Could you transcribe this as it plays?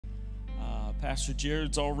Pastor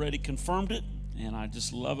Jared's already confirmed it, and I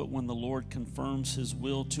just love it when the Lord confirms his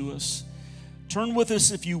will to us. Turn with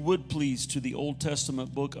us, if you would please, to the Old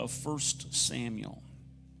Testament book of 1 Samuel.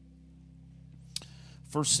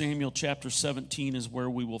 1 Samuel chapter 17 is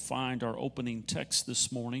where we will find our opening text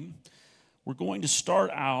this morning. We're going to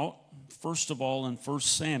start out, first of all, in 1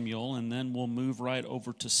 Samuel, and then we'll move right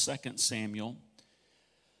over to 2 Samuel.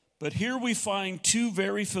 But here we find two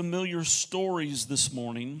very familiar stories this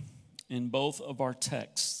morning in both of our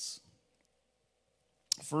texts.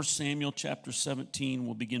 1 Samuel chapter 17,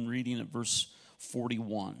 we'll begin reading at verse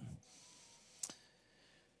 41.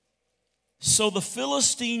 So the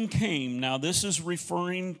Philistine came. Now this is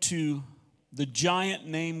referring to the giant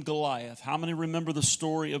named Goliath. How many remember the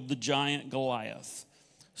story of the giant Goliath?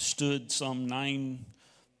 Stood some 9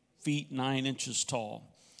 feet 9 inches tall.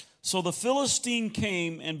 So the Philistine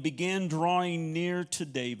came and began drawing near to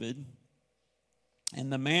David, and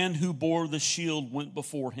the man who bore the shield went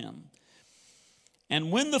before him. And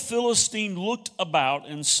when the Philistine looked about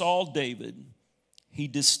and saw David, he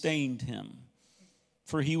disdained him,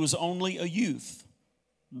 for he was only a youth,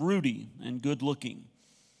 ruddy and good-looking.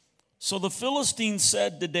 So the Philistine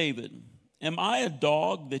said to David, "Am I a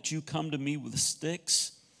dog that you come to me with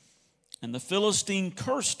sticks?" And the Philistine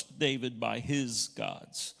cursed David by his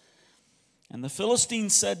gods. And the Philistine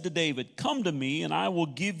said to David, "Come to me, and I will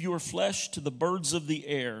give your flesh to the birds of the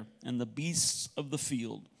air and the beasts of the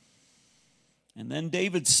field." And then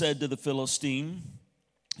David said to the Philistine,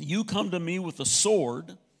 "You come to me with a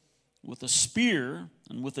sword, with a spear,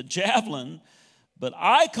 and with a javelin, but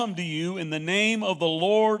I come to you in the name of the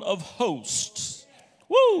Lord of hosts."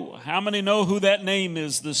 Woo! How many know who that name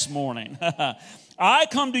is this morning? I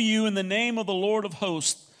come to you in the name of the Lord of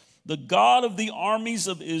hosts, the God of the armies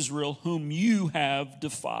of Israel, whom you have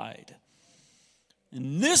defied.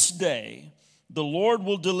 And this day the Lord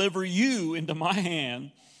will deliver you into my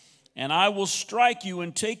hand, and I will strike you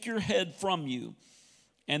and take your head from you.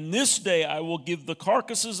 And this day I will give the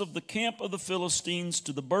carcasses of the camp of the Philistines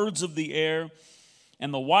to the birds of the air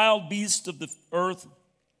and the wild beasts of the earth,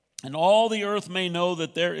 and all the earth may know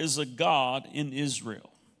that there is a God in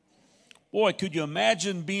Israel. Boy, could you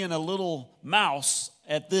imagine being a little mouse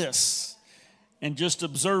at this and just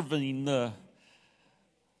observing the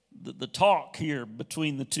talk here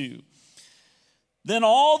between the two. Then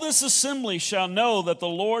all this assembly shall know that the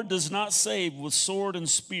Lord does not save with sword and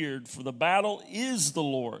spear, for the battle is the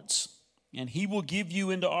Lord's, and he will give you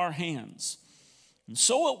into our hands. And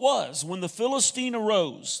so it was, when the Philistine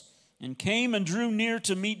arose and came and drew near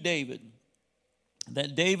to meet David,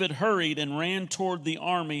 that David hurried and ran toward the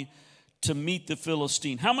army to meet the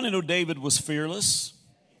Philistine. How many know David was fearless?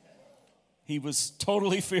 He was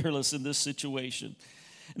totally fearless in this situation.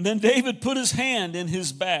 And then David put his hand in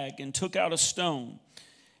his bag and took out a stone,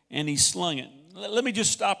 and he slung it. Let me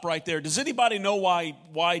just stop right there. Does anybody know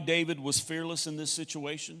why David was fearless in this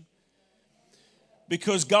situation?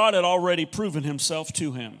 Because God had already proven himself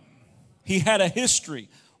to him. He had a history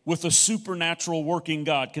with a supernatural working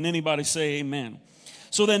God. Can anybody say amen?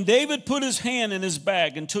 So then David put his hand in his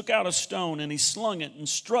bag and took out a stone, and he slung it and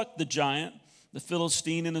struck the giant, the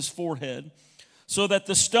Philistine, in his forehead, so that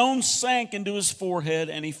the stone sank into his forehead,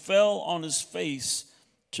 and he fell on his face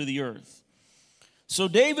to the earth. So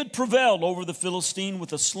David prevailed over the Philistine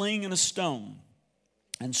with a sling and a stone,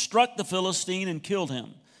 and struck the Philistine and killed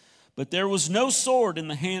him. But there was no sword in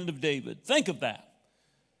the hand of David. Think of that.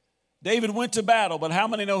 David went to battle, but how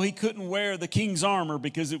many know he couldn't wear the king's armor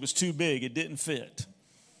because it was too big? It didn't fit.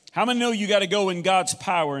 How many know you got to go in God's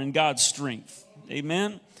power and God's strength?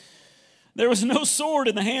 Amen. There was no sword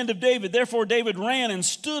in the hand of David. Therefore David ran and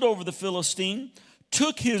stood over the Philistine,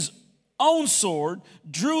 took his own sword,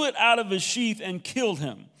 drew it out of his sheath, and killed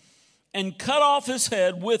him, and cut off his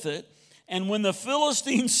head with it. And when the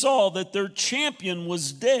Philistines saw that their champion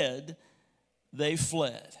was dead, they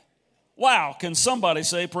fled. Wow, can somebody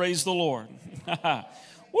say praise the Lord?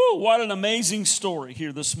 Woo, what an amazing story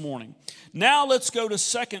here this morning. Now let's go to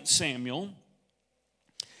 2 Samuel.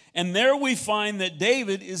 And there we find that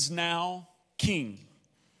David is now king.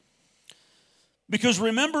 Because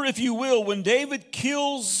remember, if you will, when David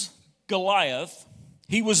kills Goliath,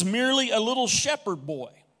 he was merely a little shepherd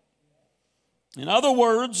boy. In other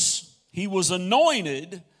words, he was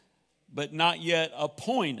anointed, but not yet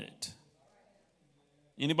appointed.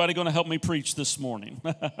 Anybody going to help me preach this morning?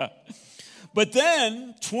 But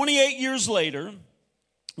then, 28 years later,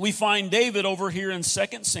 we find David over here in 2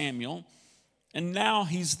 Samuel, and now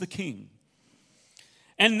he's the king.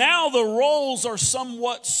 And now the roles are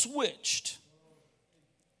somewhat switched.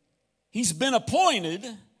 He's been appointed,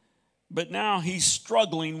 but now he's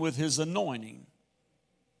struggling with his anointing.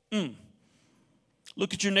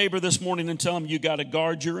 Look at your neighbor this morning and tell him you got to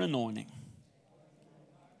guard your anointing.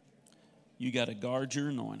 You got to guard your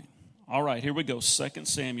anointing. All right, here we go. 2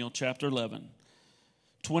 Samuel chapter 11.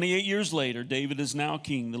 28 years later, David is now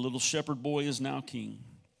king. The little shepherd boy is now king.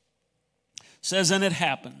 It says, and it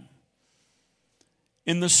happened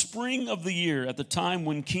in the spring of the year, at the time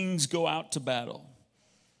when kings go out to battle,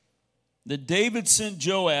 that David sent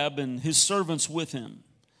Joab and his servants with him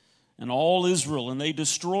and all Israel, and they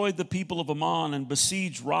destroyed the people of Ammon and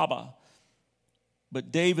besieged Rabbah.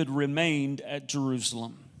 But David remained at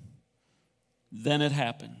Jerusalem. Then it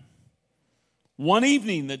happened one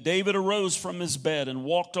evening that David arose from his bed and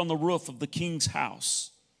walked on the roof of the king's house.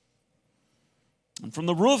 And from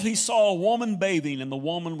the roof he saw a woman bathing, and the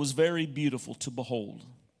woman was very beautiful to behold.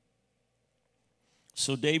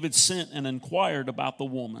 So David sent and inquired about the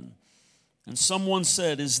woman. And someone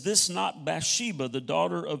said, is this not Bathsheba, the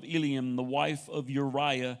daughter of Eliam, the wife of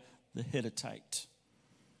Uriah the Hittite?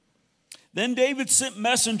 Then David sent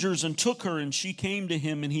messengers and took her, and she came to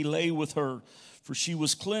him, and he lay with her, for she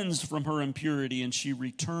was cleansed from her impurity, and she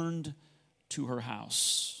returned to her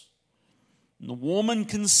house. And the woman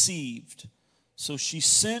conceived, so she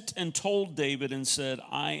sent and told David and said,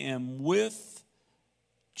 I am with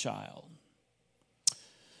child.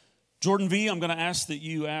 Jordan V., I'm going to ask that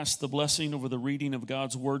you ask the blessing over the reading of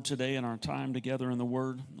God's word today and our time together in the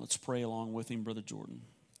word. Let's pray along with him, Brother Jordan.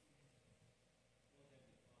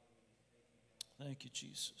 Thank you,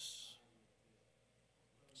 Jesus.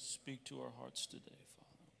 Speak to our hearts today, Father.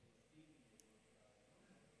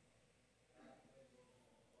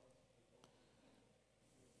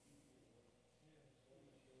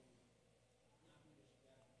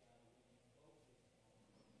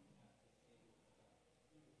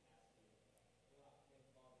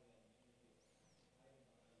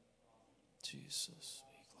 Jesus,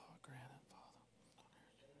 speak, Lord, grant it, Father.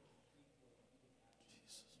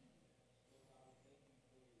 Jesus.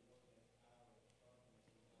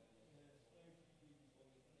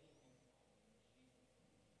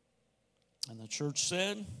 And the church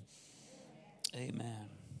said, amen.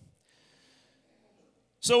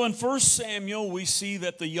 So in 1 Samuel, we see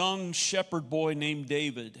that the young shepherd boy named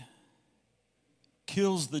David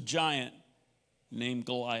kills the giant named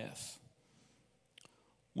Goliath.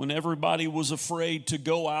 When everybody was afraid to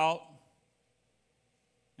go out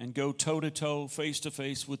and go toe-to-toe,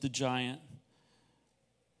 face-to-face with the giant,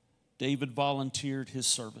 David volunteered his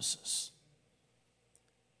services.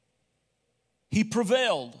 He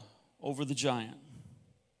prevailed over the giant.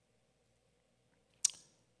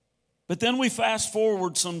 But then we fast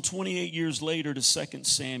forward some 28 years later to 2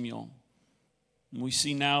 Samuel. And we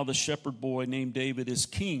see now the shepherd boy named David is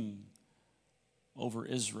king over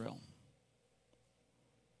Israel.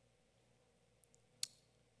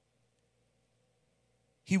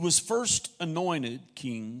 He was first anointed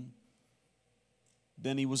king,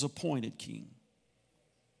 then he was appointed king.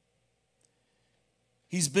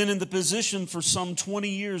 He's been in the position for some 20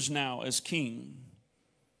 years now as king.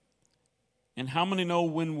 And how many know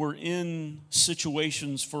when we're in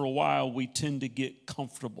situations for a while, we tend to get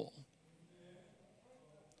comfortable?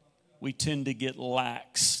 We tend to get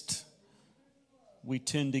laxed. We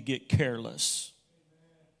tend to get careless.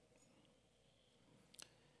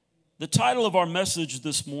 The title of our message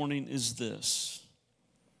this morning is this: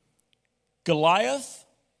 Goliath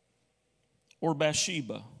or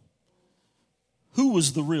Bathsheba? Who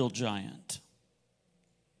was the real giant?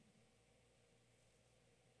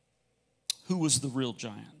 Who was the real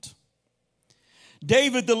giant?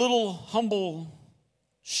 David, the little humble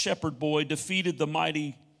shepherd boy, defeated the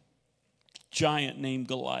mighty giant named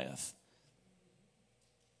Goliath.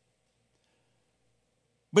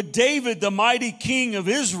 But David, the mighty king of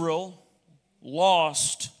Israel,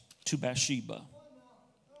 lost to Bathsheba.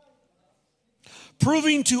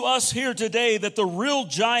 Proving to us here today that the real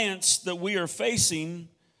giants that we are facing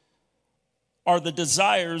are the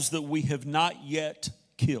desires that we have not yet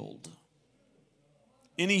killed.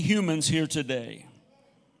 Any humans here today?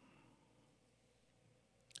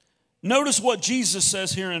 Notice what Jesus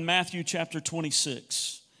says here in Matthew chapter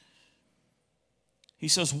 26. He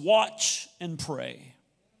says, watch and pray,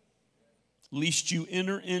 lest you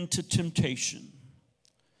enter into temptation.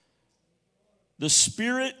 The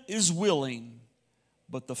spirit is willing,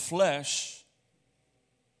 but the flesh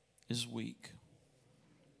is weak.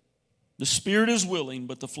 The spirit is willing,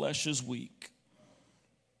 but the flesh is weak.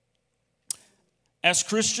 As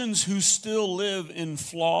Christians who still live in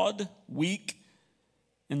flawed, weak,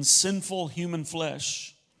 and sinful human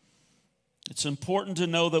flesh, it's important to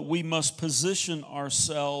know that we must position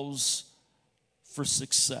ourselves for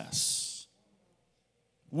success.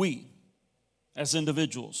 We as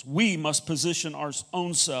individuals. We must position our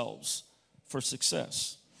own selves for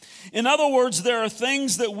success. In other words, there are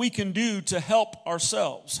things that we can do to help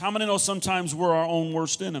ourselves. How many know sometimes we're our own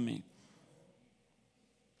worst enemy?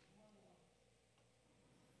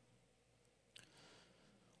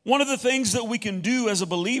 One of the things that we can do as a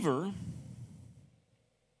believer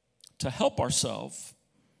to help ourselves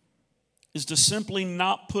is to simply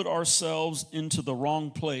not put ourselves into the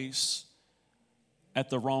wrong place at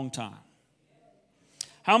the wrong time.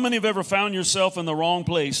 How many have ever found yourself in the wrong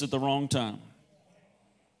place at the wrong time?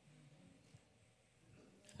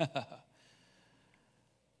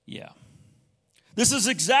 Yeah. This is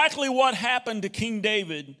exactly what happened to King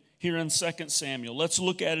David here in 2 Samuel. Let's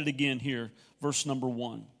look at it again here, verse number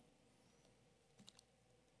 1. It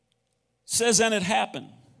says, and it happened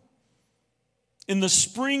in the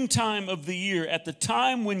springtime of the year, at the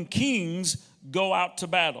time when kings go out to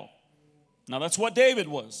battle. Now that's what David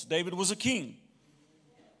was. David was a king.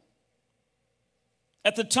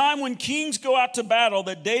 At the time when kings go out to battle,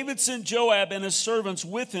 that David sent Joab and his servants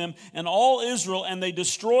with him and all Israel, and they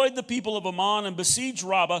destroyed the people of Ammon and besieged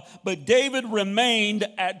Rabbah, but David remained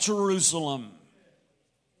at Jerusalem.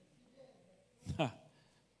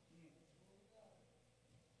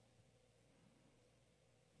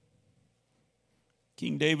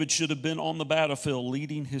 King David should have been on the battlefield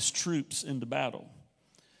leading his troops into battle.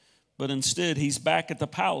 But instead, he's back at the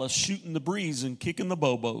palace shooting the breeze and kicking the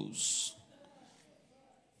bobos.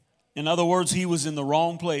 In other words, he was in the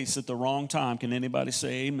wrong place at the wrong time. Can anybody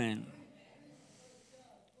say amen?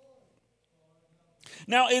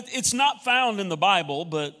 Now, it's not found in the Bible,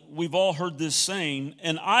 but we've all heard this saying,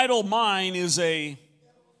 an idle mind is a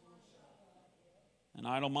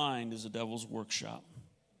devil's workshop.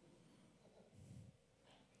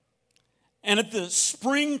 And at the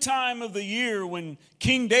springtime of the year, when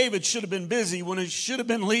King David should have been busy, when he should have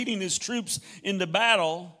been leading his troops into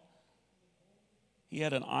battle, he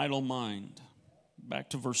had an idle mind. Back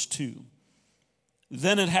to verse 2.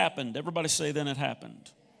 Then it happened. Everybody say, then it happened.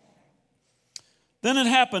 Then it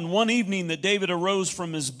happened one evening that David arose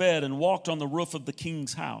from his bed and walked on the roof of the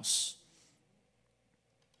king's house.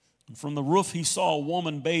 And from the roof he saw a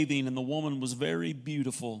woman bathing, and the woman was very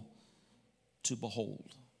beautiful to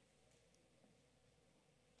behold.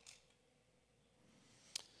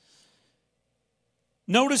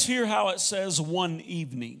 Notice here how it says one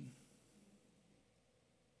evening.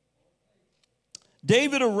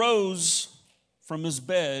 David arose from his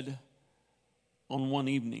bed on one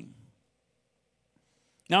evening.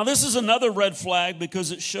 Now, this is another red flag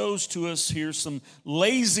because it shows to us here some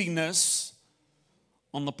laziness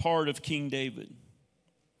on the part of King David.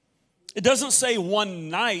 It doesn't say one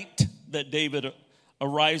night that David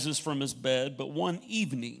arises from his bed, but one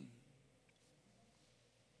evening.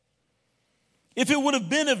 If it would have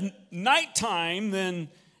been of nighttime, then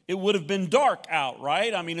it would have been dark out,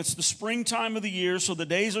 right? I mean, it's the springtime of the year, so the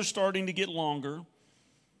days are starting to get longer.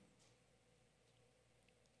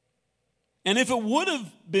 And if it would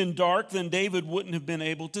have been dark, then David wouldn't have been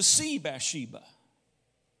able to see Bathsheba.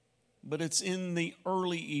 But it's in the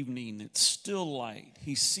early evening. It's still light.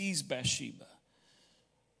 He sees Bathsheba.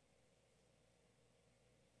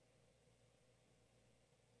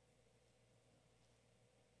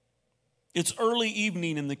 It's early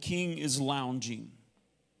evening and the king is lounging.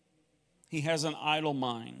 He has an idle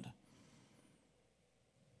mind.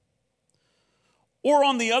 Or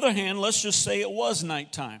on the other hand, let's just say it was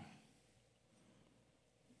nighttime.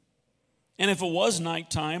 And if it was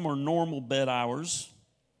nighttime or normal bed hours,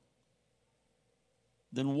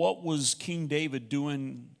 then what was King David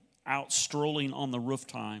doing out strolling on the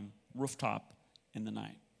rooftop in the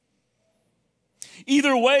night?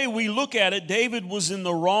 Either way we look at it, David was in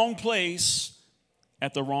the wrong place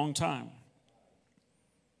at the wrong time.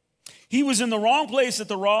 He was in the wrong place at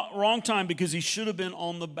the wrong time because he should have been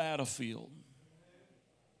on the battlefield.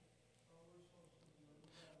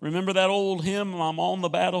 Remember that old hymn, I'm on the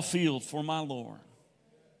battlefield for my Lord.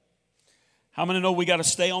 How many know we got to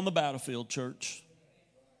stay on the battlefield, church?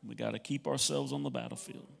 We got to keep ourselves on the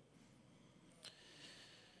battlefield.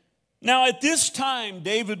 Now, at this time,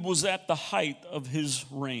 David was at the height of his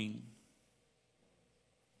reign.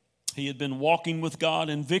 He had been walking with God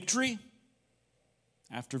in victory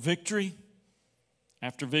after victory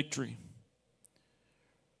after victory.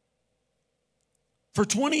 For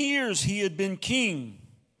 20 years, he had been king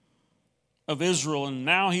of Israel, and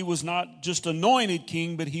now he was not just anointed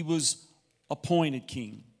king, but he was appointed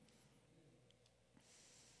king.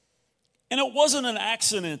 And it wasn't an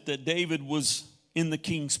accident that David was in the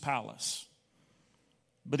king's palace,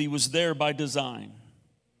 but he was there by design.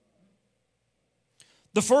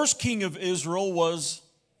 The first king of Israel was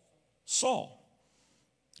Saul.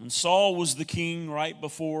 And Saul was the king right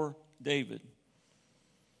before David.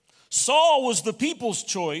 Saul was the people's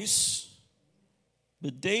choice,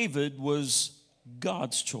 but David was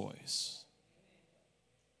God's choice.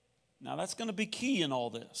 Now that's going to be key in all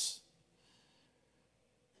this.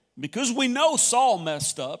 Because we know Saul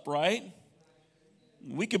messed up, right?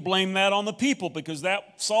 We could blame that on the people because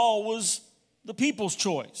that Saul was the people's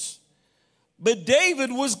choice. But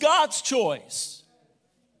David was God's choice.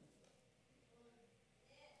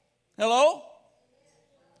 Hello?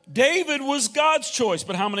 David was God's choice,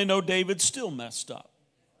 but how many know David still messed up?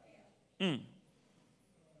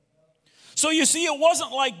 So you see, it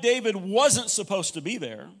wasn't like David wasn't supposed to be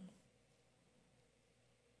there.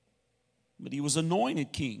 But he was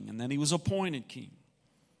anointed king, and then he was appointed king.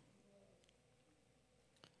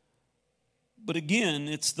 But again,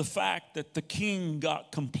 it's the fact that the king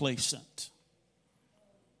got complacent.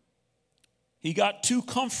 He got too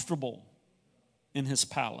comfortable in his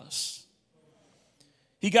palace.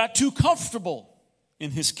 He got too comfortable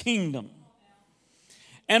in his kingdom.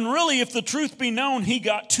 And really, if the truth be known, he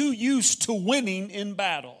got too used to winning in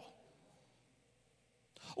battle.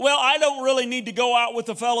 Well, I don't really need to go out with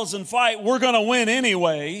the fellas and fight. We're going to win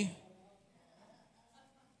anyway.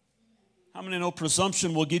 How many know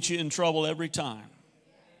presumption will get you in trouble every time?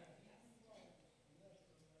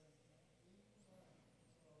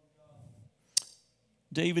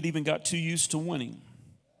 David even got too used to winning.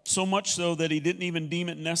 So much so that he didn't even deem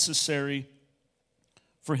it necessary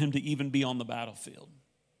for him to even be on the battlefield.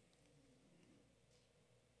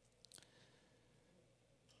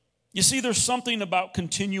 You see, there's something about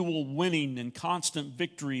continual winning and constant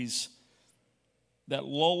victories that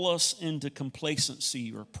lull us into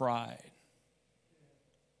complacency or pride.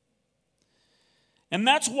 And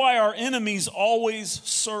that's why our enemies always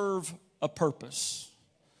serve a purpose.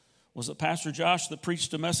 Was it Pastor Josh that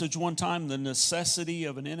preached a message one time, the necessity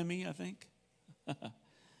of an enemy, I think?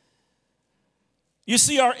 You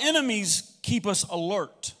see, our enemies keep us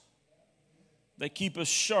alert. They keep us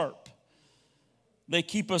sharp. They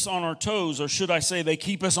keep us on our toes, or should I say they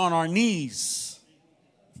keep us on our knees.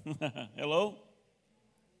 Hello?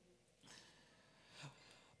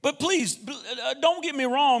 But please, don't get me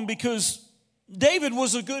wrong, because David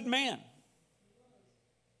was a good man.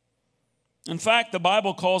 In fact, the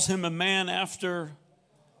Bible calls him a man after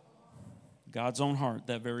God's own heart,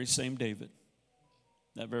 that very same David.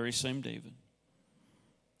 That very same David.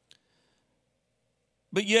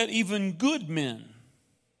 But yet even good men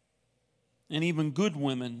and even good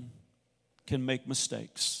women can make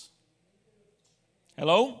mistakes.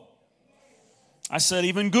 Hello? I said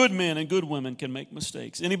even good men and good women can make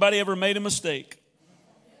mistakes. Anybody ever made a mistake?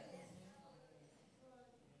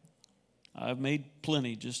 I've made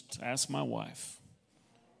plenty. Just ask my wife.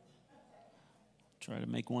 Try to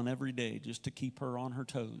make one every day just to keep her on her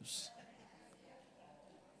toes.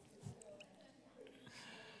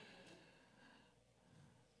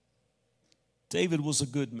 David was a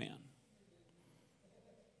good man.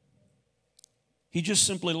 He just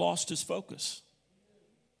simply lost his focus.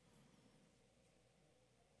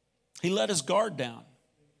 He let his guard down.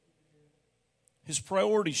 His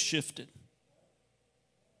priorities shifted.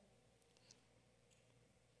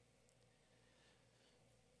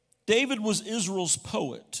 David was Israel's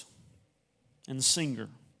poet and singer.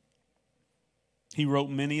 He wrote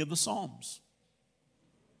many of the Psalms.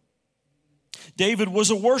 David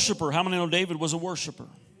was a worshiper. How many know David was a worshiper?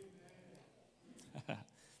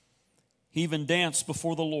 He even danced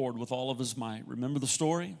before the Lord with all of his might. Remember the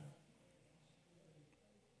story?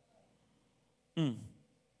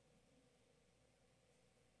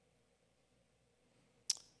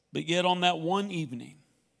 But yet on that one evening,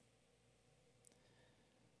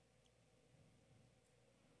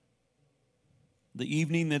 the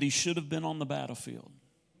evening that he should have been on the battlefield,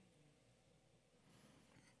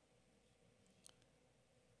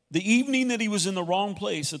 the evening that he was in the wrong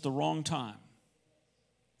place at the wrong time,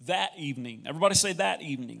 that evening, everybody say that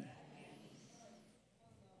evening.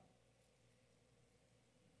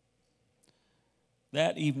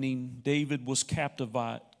 That evening, David was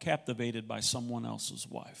captivated by someone else's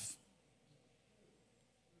wife.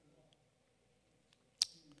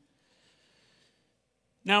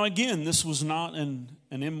 Now again, this was not an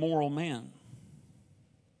immoral man.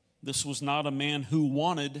 This was not a man who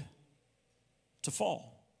wanted to fall.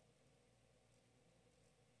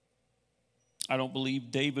 I don't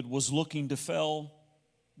believe David was looking to fall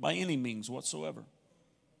by any means whatsoever.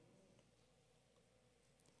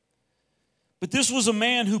 But this was a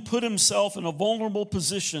man who put himself in a vulnerable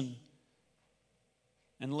position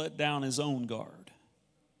and let down his own guard.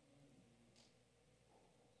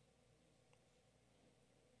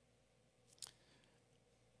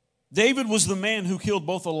 David was the man who killed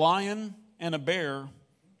both a lion and a bear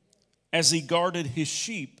as he guarded his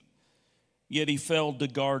sheep, yet he failed to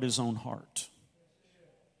guard his own heart.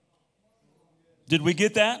 Did we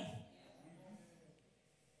get that?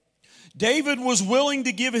 David was willing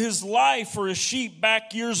to give his life for his sheep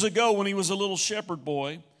back years ago when he was a little shepherd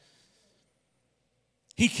boy.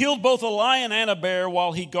 He killed both a lion and a bear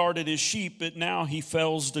while he guarded his sheep, but now he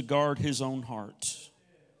fails to guard his own heart.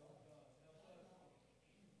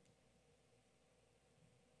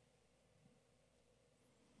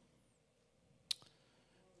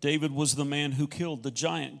 David was the man who killed the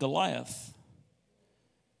giant Goliath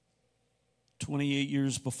 28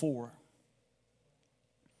 years before.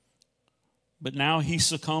 But now he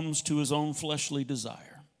succumbs to his own fleshly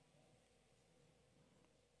desire.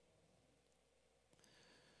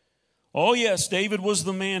 Oh yes, David was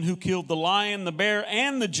the man who killed the lion, the bear,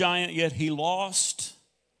 and the giant, yet he lost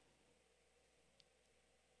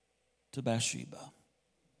to Bathsheba.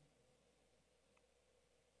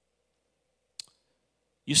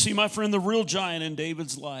 You see, my friend, the real giant in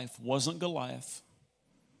David's life wasn't Goliath.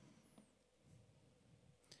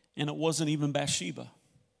 And it wasn't even Bathsheba.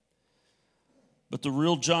 But the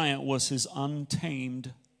real giant was his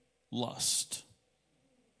untamed lust.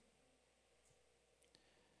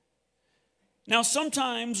 Now,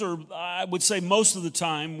 sometimes, or I would say most of the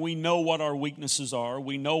time, we know what our weaknesses are.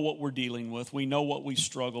 We know what we're dealing with. We know what we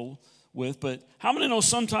struggle with. But how many know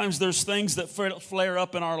sometimes there's things that flare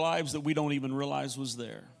up in our lives that we don't even realize was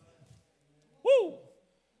there? Woo!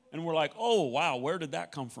 And we're like, oh, wow, where did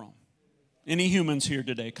that come from? Any humans here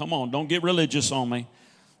today? Come on, don't get religious on me.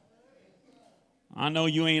 I know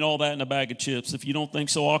you ain't all that in a bag of chips. If you don't think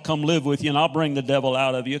so, I'll come live with you and I'll bring the devil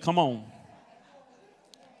out of you. Come on.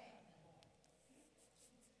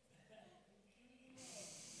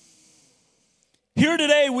 Here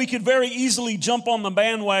today, we could very easily jump on the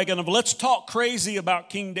bandwagon of let's talk crazy about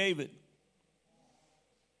King David.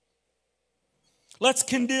 Let's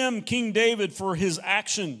condemn King David for his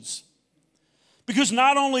actions. Because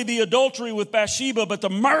not only the adultery with Bathsheba, but the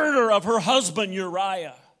murder of her husband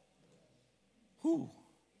Uriah. Whew.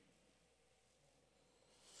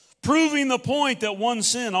 Proving the point that one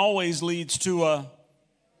sin always leads to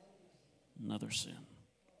another sin.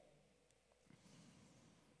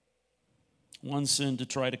 One sin to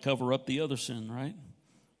try to cover up the other sin, right?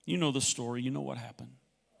 You know the story. You know what happened.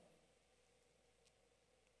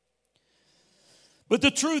 But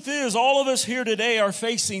the truth is, all of us here today are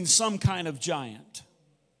facing some kind of giant.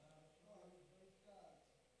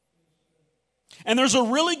 And there's a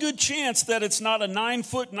really good chance that it's not a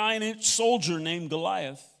 9-foot 9-inch soldier named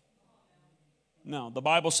Goliath. No, the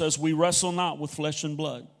Bible says we wrestle not with flesh and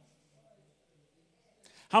blood.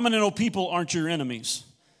 How many know people aren't your enemies?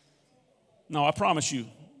 No, I promise you.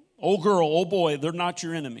 Old girl, old boy, they're not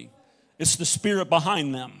your enemy. It's the spirit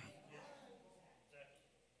behind them.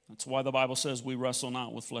 That's why the Bible says we wrestle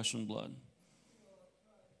not with flesh and blood.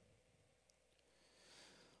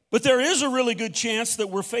 But there is a really good chance that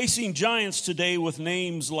we're facing giants today with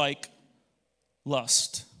names like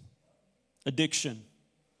lust, addiction,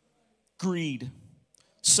 greed,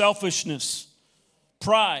 selfishness,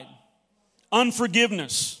 pride,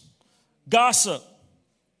 unforgiveness, gossip,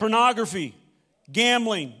 pornography,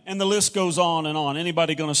 gambling, and the list goes on and on.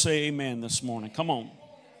 Anybody going to say amen this morning? Come on.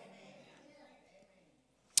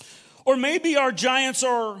 Or maybe our giants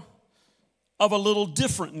are of a little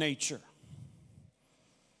different nature.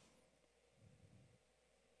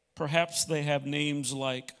 Perhaps they have names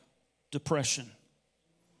like depression,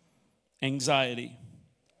 anxiety,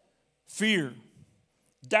 fear,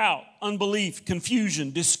 doubt, unbelief,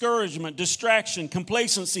 confusion, discouragement, distraction,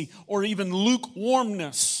 complacency, or even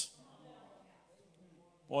lukewarmness.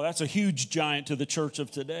 Well, that's a huge giant to the church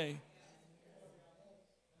of today.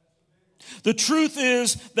 The truth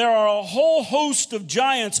is, there are a whole host of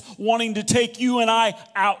giants wanting to take you and I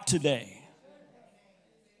out today.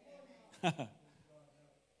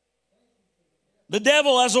 The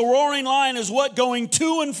devil, as a roaring lion, is what? Going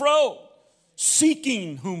to and fro,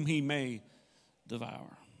 seeking whom he may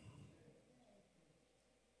devour.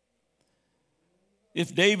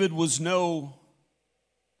 If David was no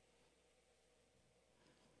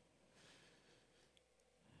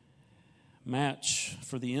match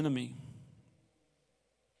for the enemy,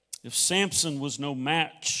 if Samson was no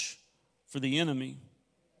match for the enemy,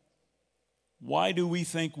 why do we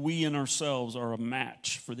think we in ourselves are a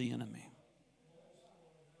match for the enemy?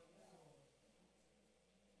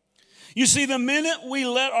 You see, the minute we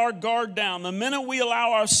let our guard down, the minute we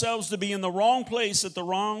allow ourselves to be in the wrong place at the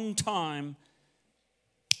wrong time,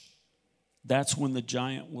 that's when the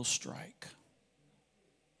giant will strike.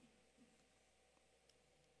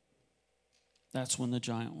 that's when the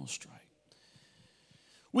giant will strike.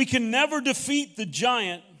 We can never defeat the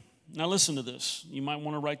giant. Now listen to this. You might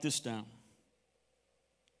want to write this down.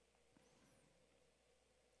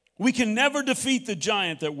 We can never defeat the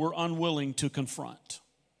giant that we're unwilling to confront.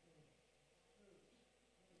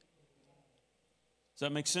 Does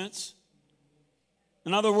that make sense?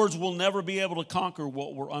 In other words, we'll never be able to conquer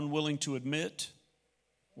what we're unwilling to admit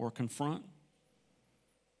or confront.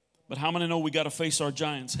 But how many know we got to face our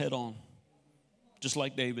giants head on, just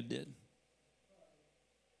like David did?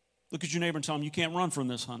 Look at your neighbor and tell him, you can't run from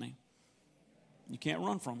this, honey. You can't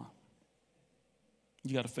run from it.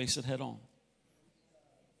 You got to face it head on.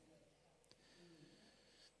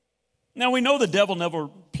 Now, we know the devil never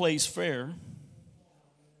plays fair.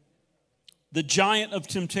 The giant of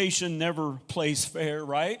temptation never plays fair,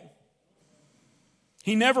 right?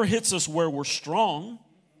 He never hits us where we're strong.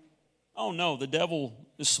 Oh, no, the devil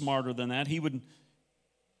is smarter than that. He would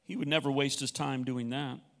never waste his time doing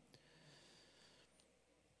that.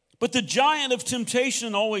 But the giant of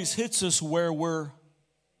temptation always hits us where we're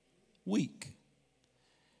weak.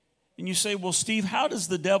 And you say, well, Steve, how does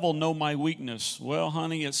the devil know my weakness? Well,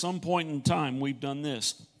 honey, at some point in time, we've done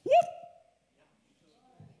this. Whoop!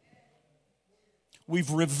 We've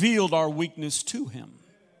revealed our weakness to him.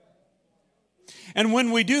 And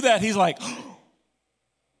when we do that, he's like, oh,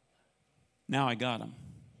 now I got him.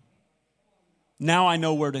 Now I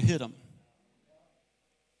know where to hit him.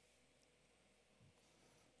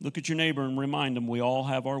 Look at your neighbor and remind him we all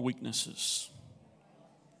have our weaknesses.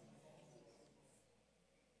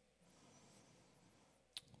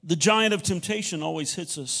 The giant of temptation always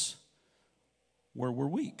hits us where we're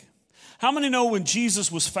weak. How many know when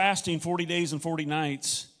Jesus was fasting 40 days and 40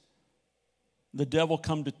 nights, the devil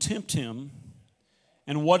come to tempt him?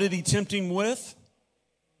 And what did he tempt him with?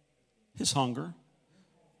 His hunger.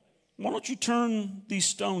 Why don't you turn these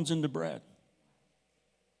stones into bread?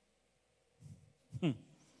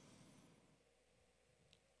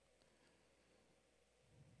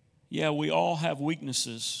 Yeah, we all have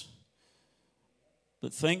weaknesses.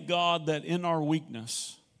 But thank God that in our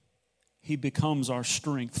weakness, he becomes our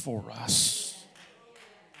strength for us.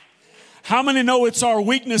 How many know it's our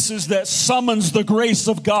weaknesses that summons the grace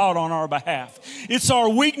of God on our behalf? It's our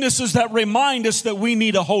weaknesses that remind us that we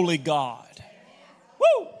need a holy God.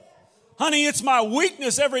 Woo! Honey, it's my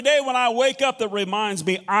weakness every day when I wake up that reminds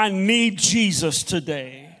me I need Jesus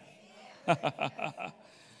today.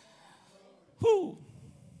 Woo!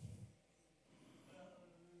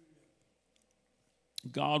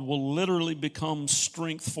 God will literally become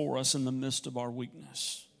strength for us in the midst of our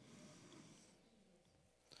weakness.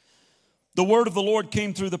 The word of the Lord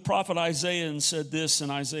came through the prophet Isaiah and said this in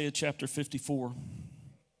Isaiah chapter 54.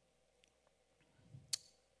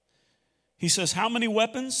 He says, how many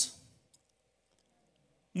weapons?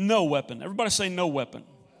 No weapon. Everybody say no weapon.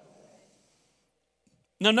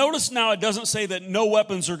 Now notice now it doesn't say that no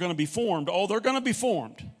weapons are going to be formed. Oh, they're going to be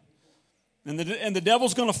formed. And the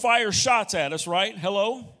devil's going to fire shots at us, right?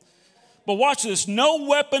 Hello? But watch this. No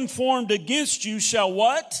weapon formed against you shall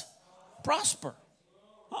what? Prosper.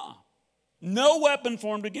 No weapon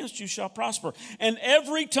formed against you shall prosper. And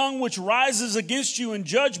every tongue which rises against you in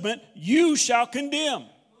judgment, you shall condemn.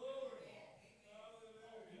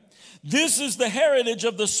 This is the heritage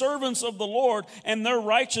of the servants of the Lord, and their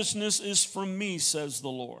righteousness is from me, says the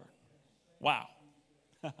Lord. Wow.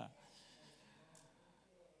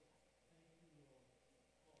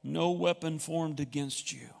 No weapon formed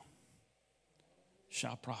against you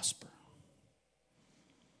shall prosper.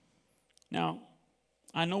 Now,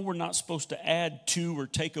 I know we're not supposed to add to or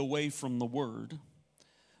take away from the word,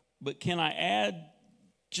 but can I add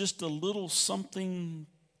just a little something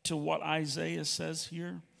to what Isaiah says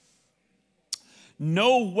here?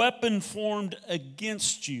 No weapon formed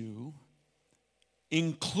against you,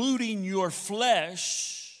 including your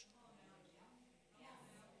flesh,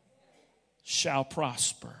 shall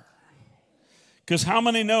prosper. Because how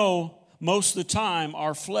many know most of the time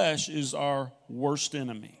our flesh is our worst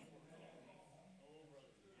enemy?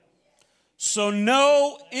 So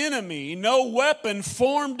no enemy, no weapon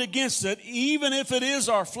formed against it, even if it is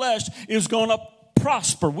our flesh, is going to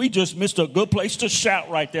prosper. We just missed a good place to shout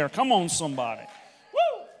right there. Come on, somebody.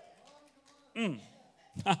 Woo!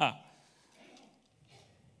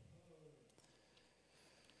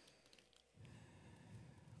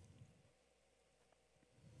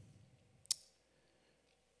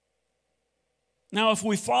 Now, if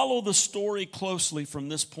we follow the story closely from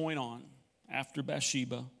this point on, after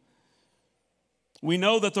Bathsheba, we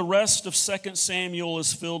know that the rest of 2 Samuel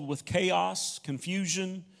is filled with chaos,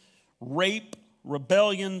 confusion, rape,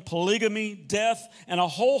 rebellion, polygamy, death, and a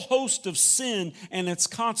whole host of sin and its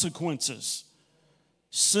consequences.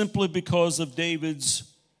 simply because of David's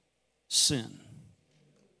sin.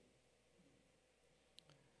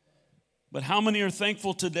 But how many are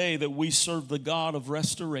thankful today that we serve the God of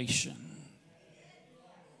restoration?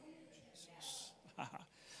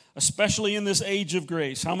 Especially in this age of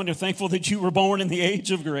grace. How many are thankful that you were born in the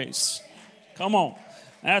age of grace? Come on.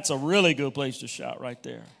 That's a really good place to shout right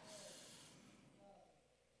there.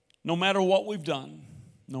 No matter what we've done,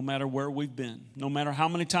 no matter where we've been, no matter how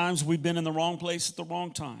many times we've been in the wrong place at the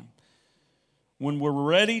wrong time, when we're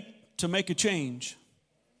ready to make a change,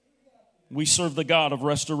 we serve the God of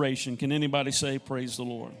restoration. Can anybody say, praise the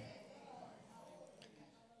Lord?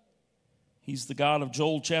 He's the God of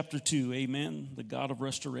Joel chapter 2, amen, the God of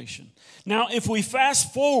restoration. Now, if we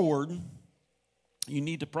fast forward, you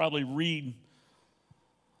need to probably read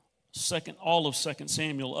all of 2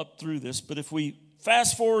 Samuel up through this, but if we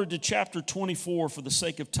fast forward to chapter 24 for the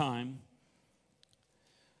sake of time,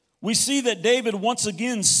 we see that David once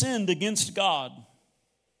again sinned against God.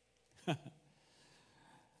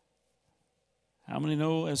 How many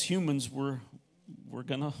know as humans we're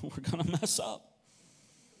gonna mess up?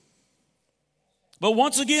 But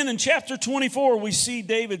once again in chapter 24 we see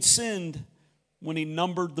David sinned when he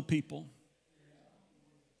numbered the people.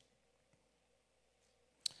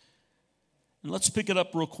 And let's pick it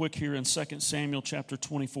up real quick here in 2 Samuel chapter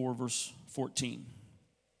 24 verse 14.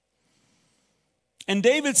 And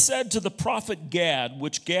David said to the prophet Gad,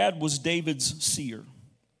 which Gad was David's seer,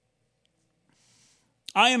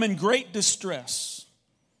 I am in great distress.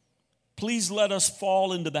 Please let us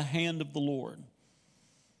fall into the hand of the Lord,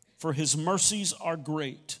 for his mercies are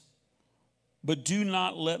great, but do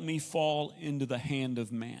not let me fall into the hand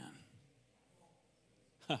of man.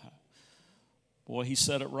 Boy, he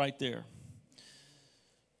said it right there.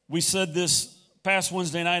 We said this past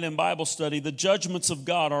Wednesday night in Bible study, the judgments of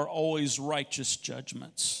God are always righteous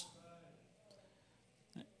judgments.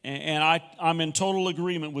 And I'm in total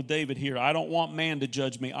agreement with David here. I don't want man to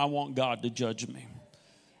judge me. I want God to judge me.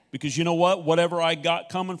 Because you know what? Whatever I got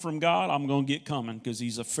coming from God, I'm going to get coming because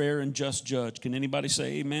he's a fair and just judge. Can anybody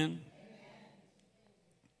say amen?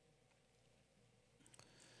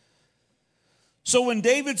 So when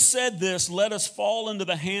David said this, let us fall into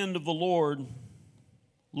the hand of the Lord,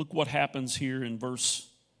 look what happens here in verse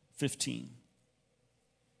 15.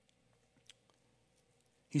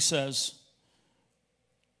 He says,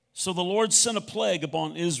 so the Lord sent a plague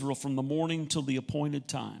upon Israel from the morning till the appointed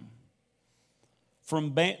time.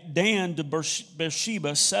 From Dan to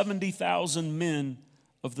Bathsheba, 70,000 men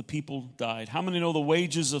of the people died. How many know the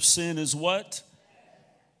wages of sin is what?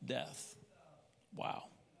 Death. Wow.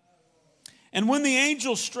 And when the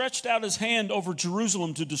angel stretched out his hand over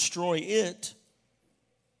Jerusalem to destroy it,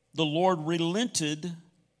 the Lord relented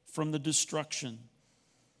from the destruction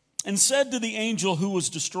and said to the angel who was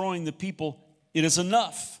destroying the people, it is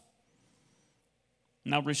enough.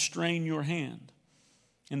 Now restrain your hand.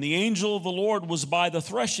 And the angel of the Lord was by the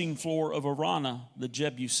threshing floor of Araunah, the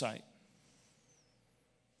Jebusite.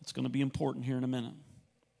 It's going to be important here in a minute.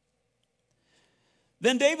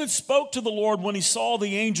 Then David spoke to the Lord when he saw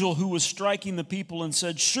the angel who was striking the people and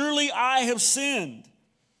said, surely I have sinned,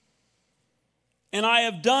 and I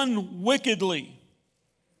have done wickedly.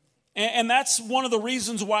 And that's one of the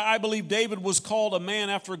reasons why I believe David was called a man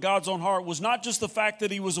after God's own heart, was not just the fact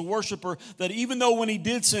that he was a worshiper, that even though when he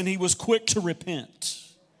did sin, he was quick to repent.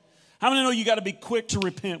 How many know you got to be quick to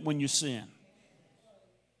repent when you sin?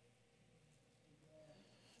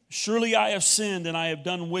 Surely I have sinned and I have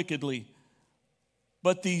done wickedly.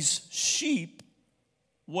 But these sheep,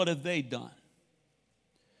 what have they done?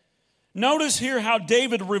 Notice here how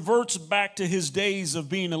David reverts back to his days of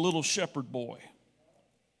being a little shepherd boy.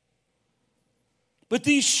 But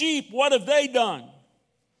these sheep, what have they done?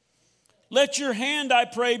 Let your hand, I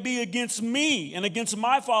pray, be against me and against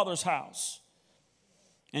my father's house.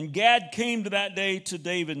 And Gad came to that day to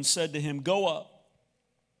David and said to him, go up,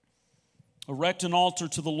 erect an altar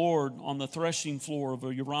to the Lord on the threshing floor of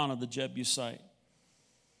Araunah the Jebusite.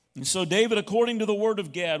 And so David, according to the word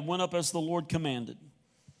of Gad, went up as the Lord commanded.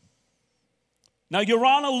 Now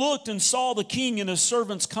Araunah looked and saw the king and his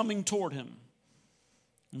servants coming toward him.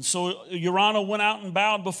 And so Araunah went out and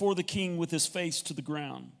bowed before the king with his face to the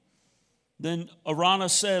ground. Then Araunah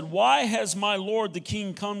said, why has my lord the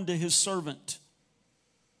king come to his servant?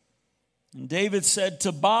 And David said,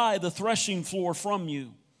 to buy the threshing floor from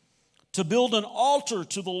you, to build an altar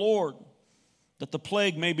to the Lord, that the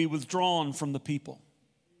plague may be withdrawn from the people.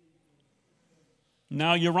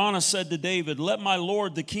 Now Araunah said to David, let my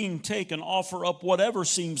lord the king take and offer up whatever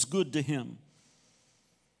seems good to him.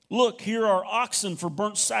 Look, here are oxen for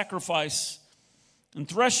burnt sacrifice, and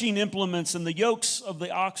threshing implements, and the yokes of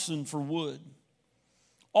the oxen for wood.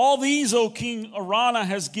 All these, O king, Araunah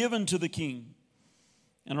has given to the king.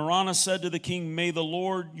 And Araunah said to the king, may the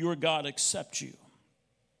Lord your God accept you.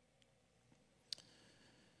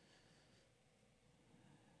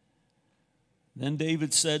 Then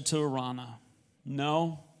David said to Araunah,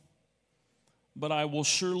 no, but I will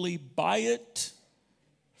surely buy it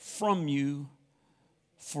from you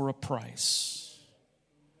for a price.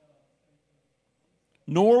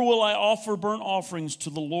 Nor will I offer burnt offerings to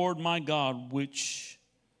the Lord my God,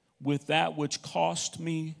 with that which cost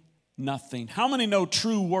me nothing. How many know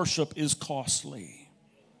true worship is costly?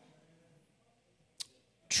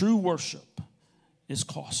 True worship is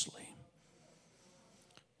costly.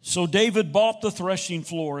 So David bought the threshing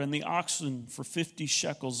floor and the oxen for 50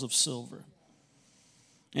 shekels of silver.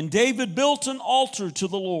 And David built an altar to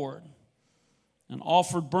the Lord and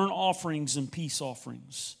offered burnt offerings and peace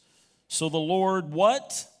offerings. So the Lord,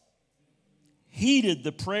 what? Heeded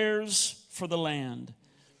the prayers for the land,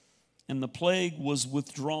 and the plague was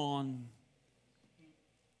withdrawn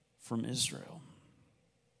from Israel.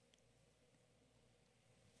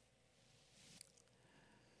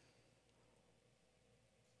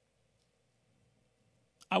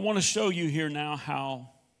 I want to show you here now how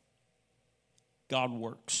God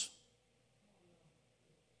works.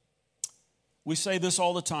 We say this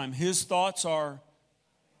all the time. His thoughts are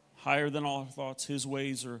higher than our thoughts. His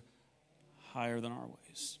ways are higher than our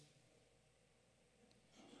ways.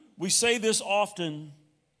 We say this often.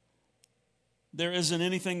 There isn't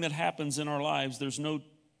anything that happens in our lives. There's no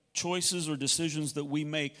choices or decisions that we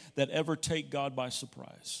make that ever take God by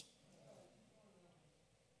surprise.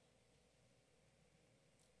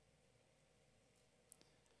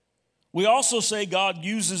 We also say God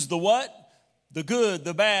uses the what? The good,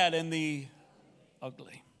 the bad, and the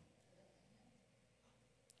ugly.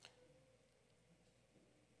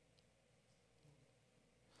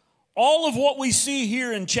 All of what we see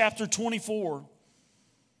here in chapter 24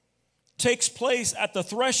 takes place at the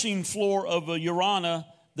threshing floor of Araunah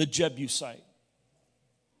the Jebusite.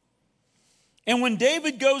 And when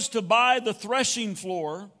David goes to buy the threshing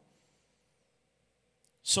floor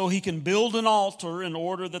so he can build an altar in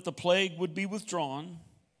order that the plague would be withdrawn,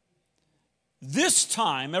 this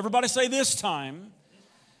time, everybody say this time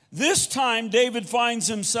David finds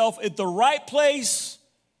himself at the right place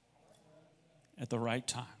at the right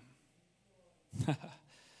time. The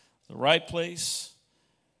right place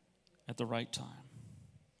at the right time.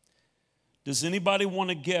 Does anybody want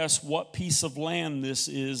to guess what piece of land this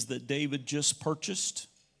is that David just purchased?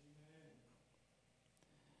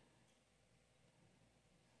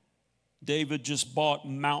 David just bought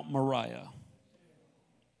Mount Moriah,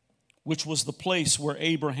 which was the place where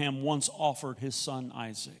Abraham once offered his son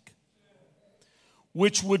Isaac,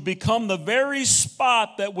 which would become the very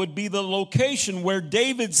spot that would be the location where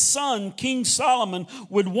David's son, King Solomon,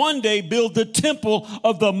 would one day build the temple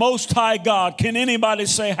of the Most High God. Can anybody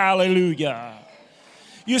say hallelujah?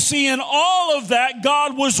 You see, in all of that,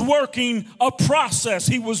 God was working a process.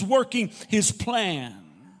 He was working his plan.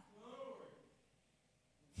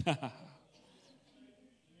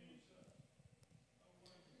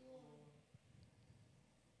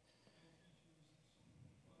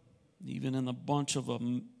 Even in a bunch of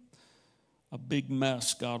a big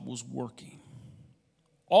mess, God was working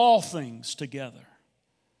all things together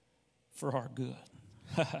for our good.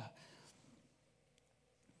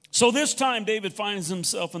 So this time, David finds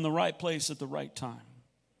himself in the right place at the right time.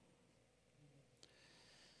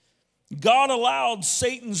 God allowed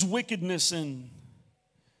Satan's wickedness and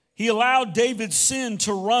he allowed David's sin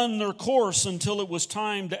to run their course until it was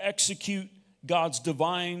time to execute God's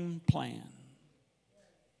divine plan.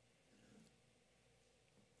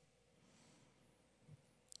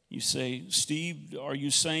 You say, Steve, are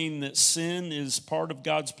you saying that sin is part of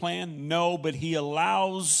God's plan? No, but He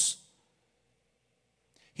allows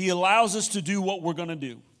us to do what we're going to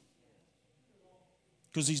do,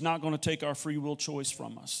 because He's not going to take our free will choice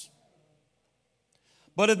from us.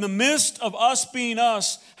 But in the midst of us being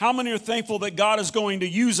us, how many are thankful that God is going to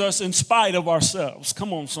use us in spite of ourselves?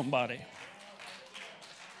 Come on, somebody.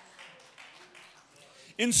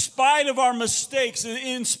 In spite of our mistakes,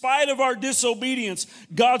 in spite of our disobedience,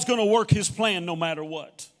 God's going to work His plan no matter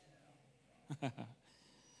what. And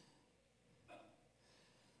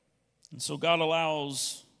so God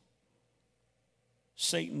allows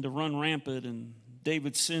Satan to run rampant and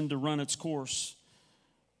David's sin to run its course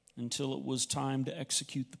until it was time to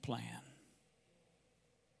execute the plan.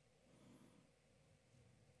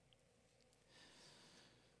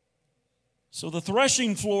 So the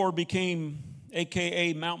threshing floor became,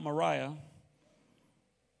 a.k.a. Mount Moriah,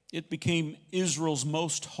 it became Israel's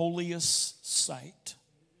most holiest site.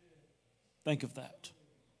 Think of that.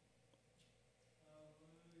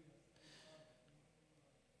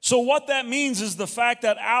 So what that means is the fact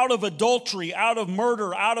that out of adultery, out of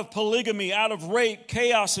murder, out of polygamy, out of rape,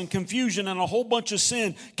 chaos and confusion and a whole bunch of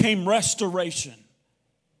sin came restoration.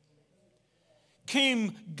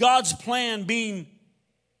 Came God's plan being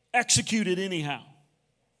executed anyhow.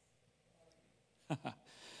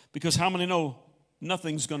 Because how many know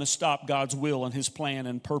nothing's going to stop God's will and his plan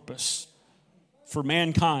and purpose for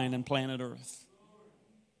mankind and planet Earth?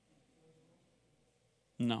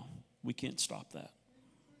 No, we can't stop that.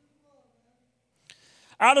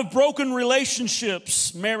 Out of broken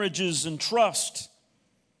relationships, marriages, and trust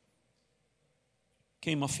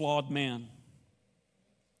came a flawed man,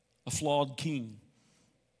 a flawed king.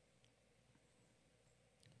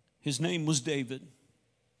 His name was David.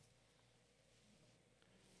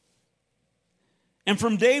 And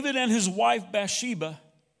from David and his wife Bathsheba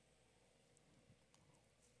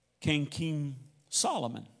came King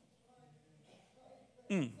Solomon.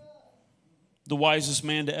 The wisest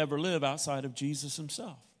man to ever live outside of Jesus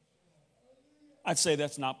himself. I'd say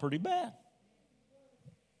that's not pretty bad.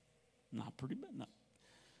 Not pretty bad. No.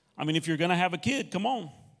 I mean, if you're going to have a kid, come on.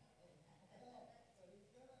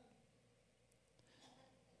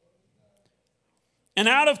 And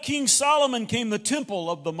out of King Solomon came the temple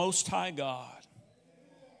of the Most High God.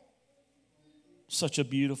 Such a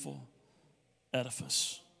beautiful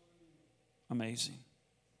edifice. Amazing.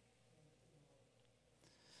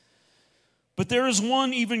 But there is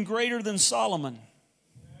one even greater than Solomon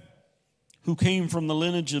who came from the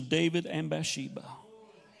lineage of David and Bathsheba.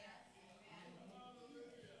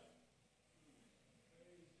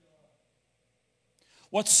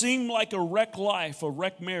 What seemed like a wrecked life, a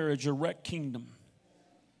wrecked marriage, a wrecked kingdom.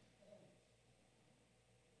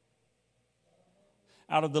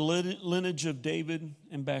 Out of the lineage of David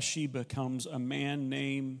and Bathsheba comes a man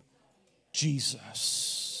named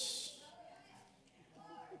Jesus.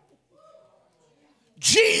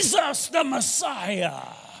 Jesus the Messiah.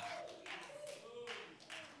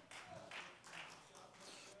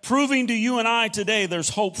 Proving to you and I today there's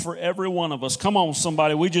hope for every one of us. Come on,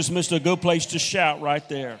 somebody. We just missed a good place to shout right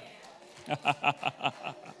there.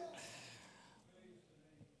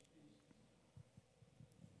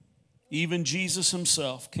 Even Jesus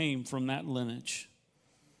himself came from that lineage.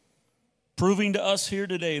 Proving to us here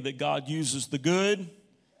today that God uses the good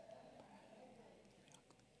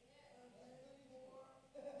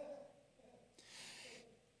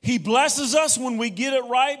He blesses us when we get it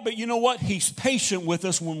right, but you know what? He's patient with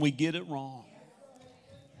us when we get it wrong.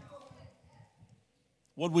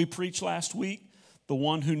 What did we preach last week? The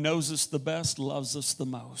one who knows us the best loves us the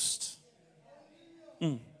most.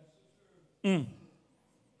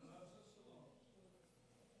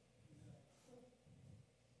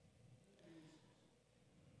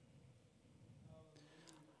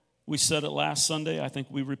 We said it last Sunday. I think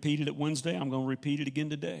we repeated it Wednesday. I'm going to repeat it again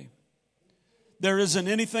today. There isn't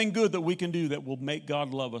anything good that we can do that will make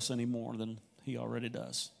God love us any more than He already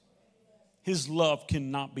does. His love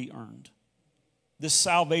cannot be earned. This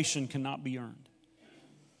salvation cannot be earned.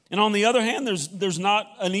 And on the other hand, there's not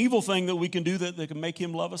an evil thing that we can do that can make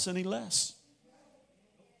Him love us any less.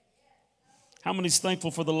 How many's thankful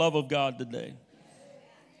for the love of God today?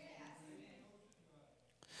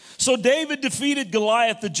 So David defeated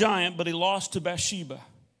Goliath the giant, but he lost to Bathsheba.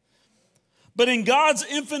 But in God's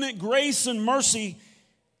infinite grace and mercy,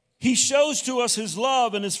 He shows to us His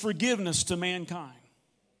love and His forgiveness to mankind.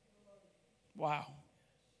 Wow.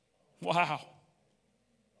 Wow.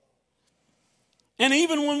 And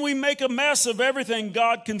even when we make a mess of everything,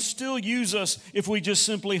 God can still use us if we just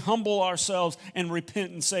simply humble ourselves and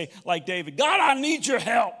repent and say, like David, God, I need your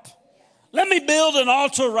help. Let me build an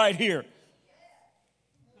altar right here.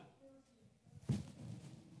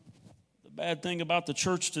 The bad thing about the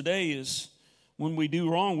church today is when we do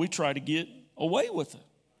wrong, we try to get away with it.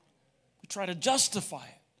 We try to justify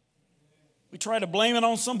it. We try to blame it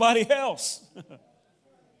on somebody else.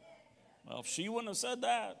 Well, if she wouldn't have said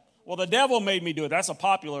that. Well, the devil made me do it. That's a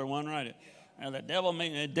popular one, right? Now, the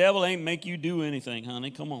devil ain't make you do anything, honey.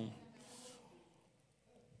 Come on.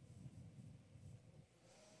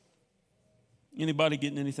 Anybody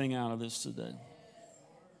getting anything out of this today?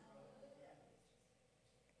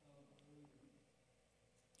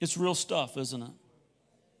 It's real stuff, isn't it?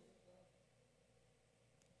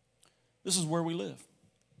 This is where we live.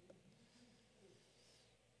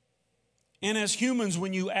 And as humans,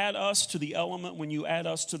 when you add us to the element, when you add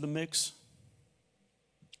us to the mix,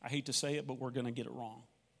 I hate to say it, but we're going to get it wrong.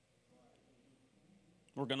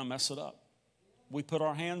 We're going to mess it up. We put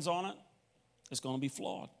our hands on it, it's going to be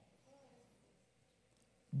flawed.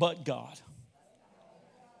 But God.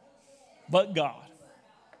 But God.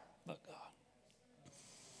 But God.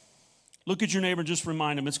 Look at your neighbor and just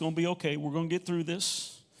remind him it's going to be okay. We're going to get through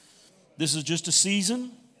this. This is just a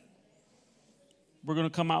season. We're going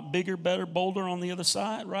to come out bigger, better, bolder on the other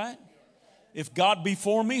side, right? If God be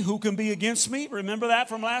for me, who can be against me? Remember that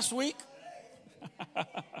from last week?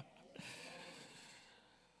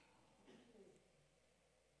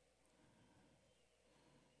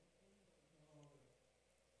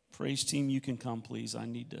 Praise team, you can come, please. I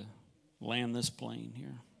need to land this plane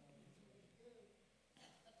here.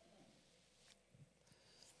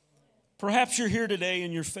 Perhaps you're here today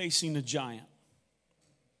and you're facing a giant.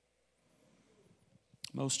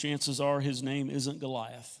 Most chances are his name isn't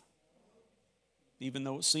Goliath, even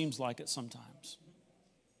though it seems like it sometimes.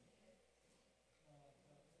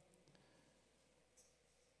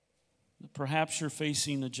 Perhaps you're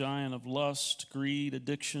facing a giant of lust, greed,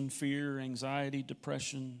 addiction, fear, anxiety,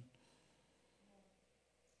 depression.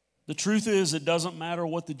 The truth is, it doesn't matter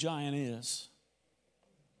what the giant is.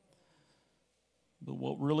 But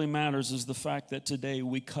what really matters is the fact that today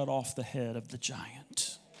we cut off the head of the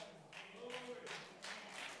giant.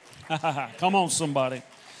 Come on, somebody.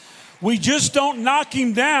 We just don't knock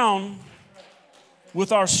him down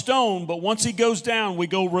with our stone, but once he goes down, we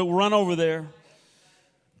go run over there.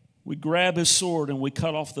 We grab his sword and we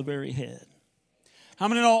cut off the very head. How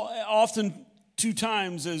many know often 2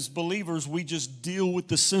 times as believers we just deal with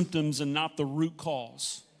the symptoms and not the root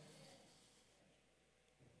cause?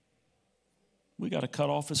 We got to cut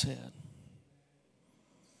off his head.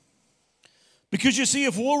 Because you see,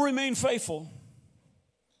 if we'll remain faithful,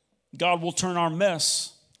 God will turn our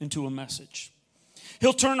mess into a message.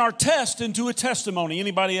 He'll turn our test into a testimony.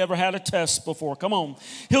 Anybody ever had a test before? Come on.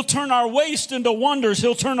 He'll turn our waste into wonders.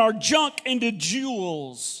 He'll turn our junk into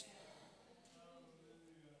jewels.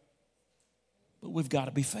 But we've got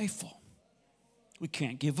to be faithful. We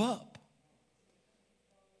can't give up.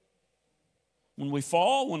 When we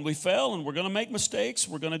fall, when we fail, and we're going to make mistakes,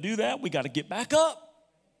 we're going to do that, we got to get back up.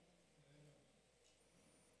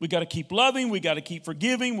 We got to keep loving, we got to keep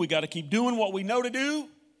forgiving, we got to keep doing what we know to do.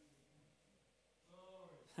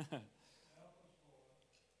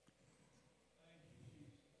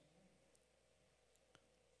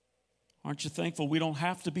 Aren't you thankful we don't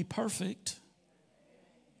have to be perfect?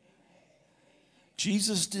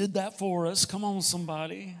 Jesus did that for us. Come on,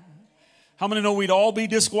 somebody. How many know we'd all be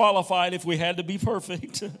disqualified if we had to be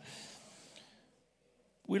perfect?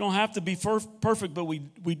 We don't have to be perfect, but we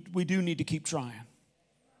do need to keep trying.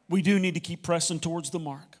 We do need to keep pressing towards the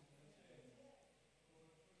mark.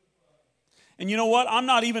 And you know what? I'm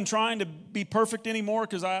not even trying to be perfect anymore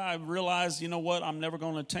because I realize, you know what? I'm never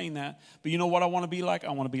going to attain that. But you know what I want to be like?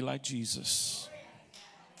 I want to be like Jesus.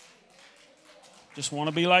 Just want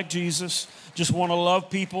to be like Jesus. Just want to love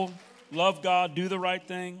people, love God, do the right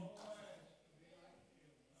thing.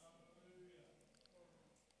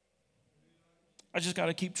 I just got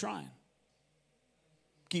to keep trying.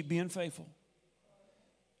 Keep being faithful.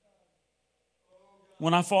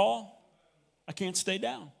 When I fall, I can't stay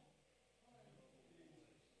down.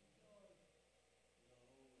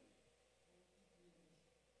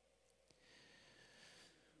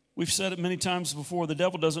 We've said it many times before, the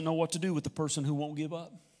devil doesn't know what to do with the person who won't give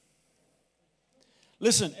up.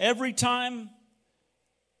 Listen, every time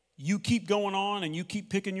you keep going on and you keep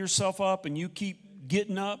picking yourself up and you keep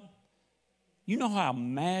getting up, you know how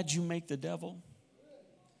mad you make the devil?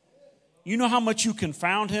 You know how much you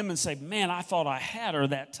confound him and say, man, I thought I had her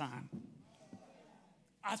that time.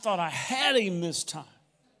 I thought I had him this time.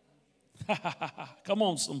 Come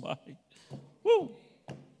on, somebody. Woo.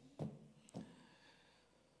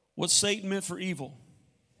 What Satan meant for evil,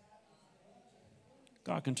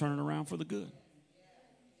 God can turn it around for the good.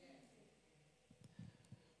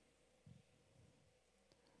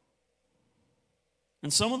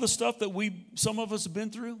 And some of the stuff that some of us have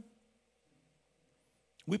been through,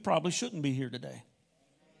 we probably shouldn't be here today.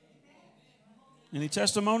 Any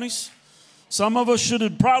testimonies? Some of us should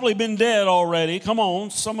have probably been dead already. Come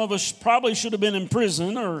on. Some of us probably should have been in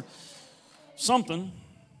prison or something.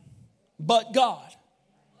 But God.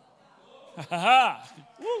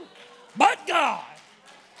 But God.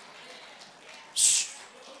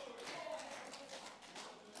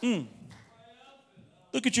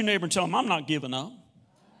 Look at your neighbor and tell him, I'm not giving up.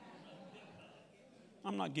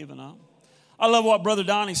 I'm not giving up. I love what Brother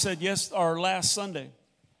Donnie said last Sunday.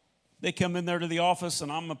 They come in there to the office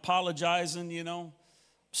and I'm apologizing, you know.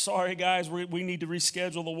 Sorry, guys, we need to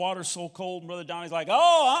reschedule. The water's so cold. And Brother Donnie's like,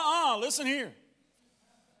 listen here.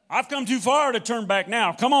 I've come too far to turn back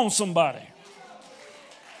now. Come on, somebody.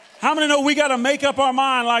 How many know we got to make up our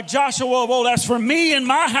mind like Joshua of old? That's for me and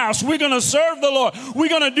my house. We're going to serve the Lord. We're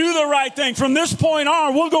going to do the right thing. From this point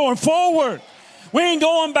on, we're going forward. We ain't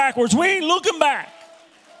going backwards. We ain't looking back.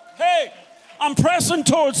 Hey, I'm pressing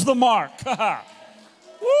towards the mark.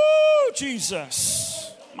 Woo,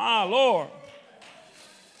 Jesus. My Lord.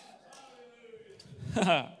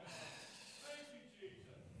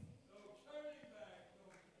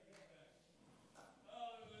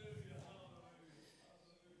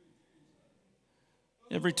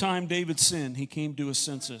 Every time David sinned, he came to his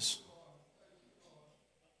senses.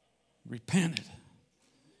 Repented.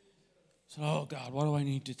 Said, oh God, what do I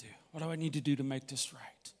need to do? What do I need to do to make this right?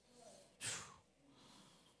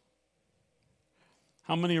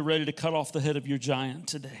 How many are ready to cut off the head of your giant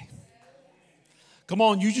today? Come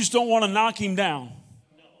on, you just don't want to knock him down.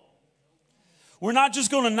 We're not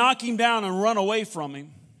just going to knock him down and run away from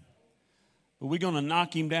him, but we're going to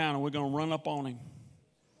knock him down and we're going to run up on him.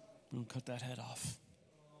 We're going to cut that head off.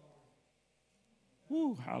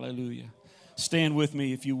 Woo, hallelujah. Stand with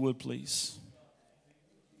me if you would, please.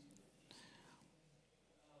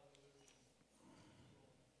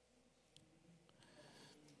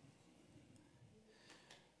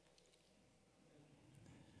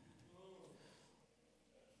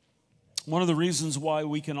 One of the reasons why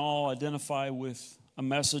we can all identify with a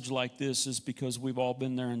message like this is because we've all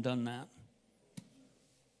been there and done that.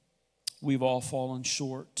 We've all fallen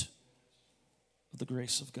short of the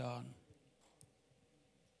grace of God.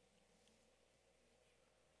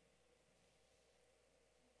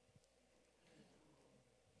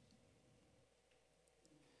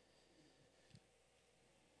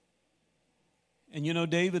 And you know,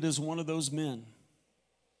 David is one of those men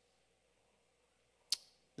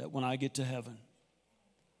that when I get to heaven,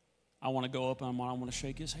 I want to go up and I want to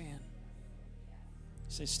shake his hand.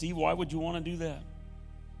 Say, Steve, why would you want to do that?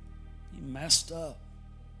 He messed up.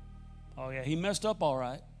 Oh yeah, he messed up all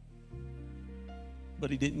right. But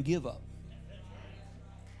he didn't give up.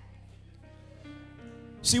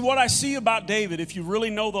 See, what I see about David, if you really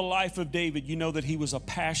know the life of David, you know that he was a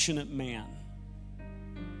passionate man.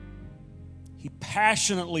 He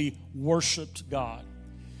passionately worshiped God.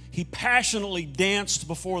 He passionately danced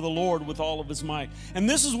before the Lord with all of his might. And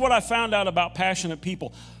this is what I found out about passionate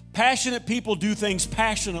people. Passionate people do things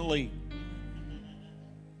passionately.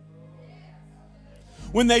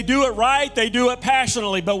 When they do it right, they do it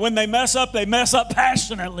passionately. But when they mess up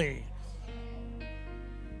passionately.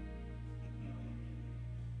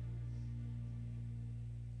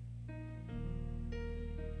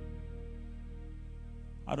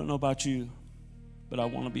 I don't know about you, but I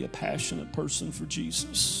want to be a passionate person for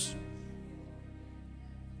Jesus.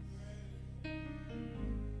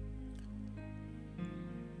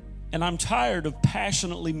 And I'm tired of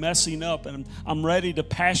passionately messing up, and I'm ready to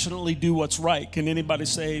passionately do what's right. Can anybody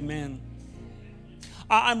say amen?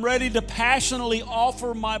 I'm ready to passionately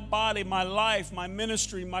offer my body, my life, my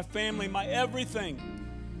ministry, my family, my everything.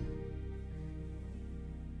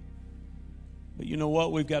 But you know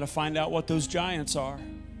what? We've got to find out what those giants are.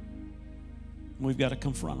 We've got to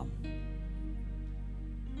confront them.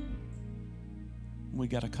 We've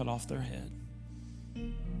got to cut off their head.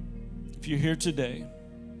 If you're here today,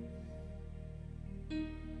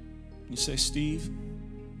 you say, Steve,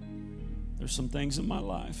 there's some things in my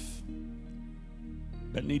life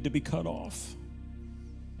that need to be cut off.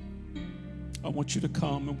 I want you to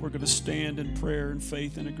come and we're going to stand in prayer and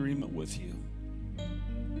faith and agreement with you.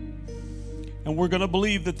 And we're going to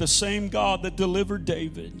believe that the same God that delivered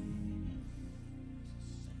David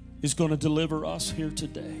is going to deliver us here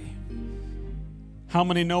today. How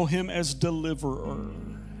many know him as deliverer?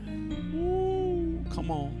 Ooh,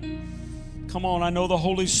 come on. Come on, I know the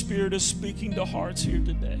Holy Spirit is speaking to hearts here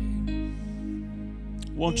today.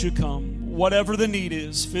 Won't you come? Whatever the need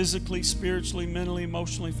is, physically, spiritually, mentally,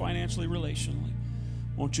 emotionally, financially, relationally,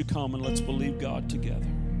 won't you come and let's believe God together.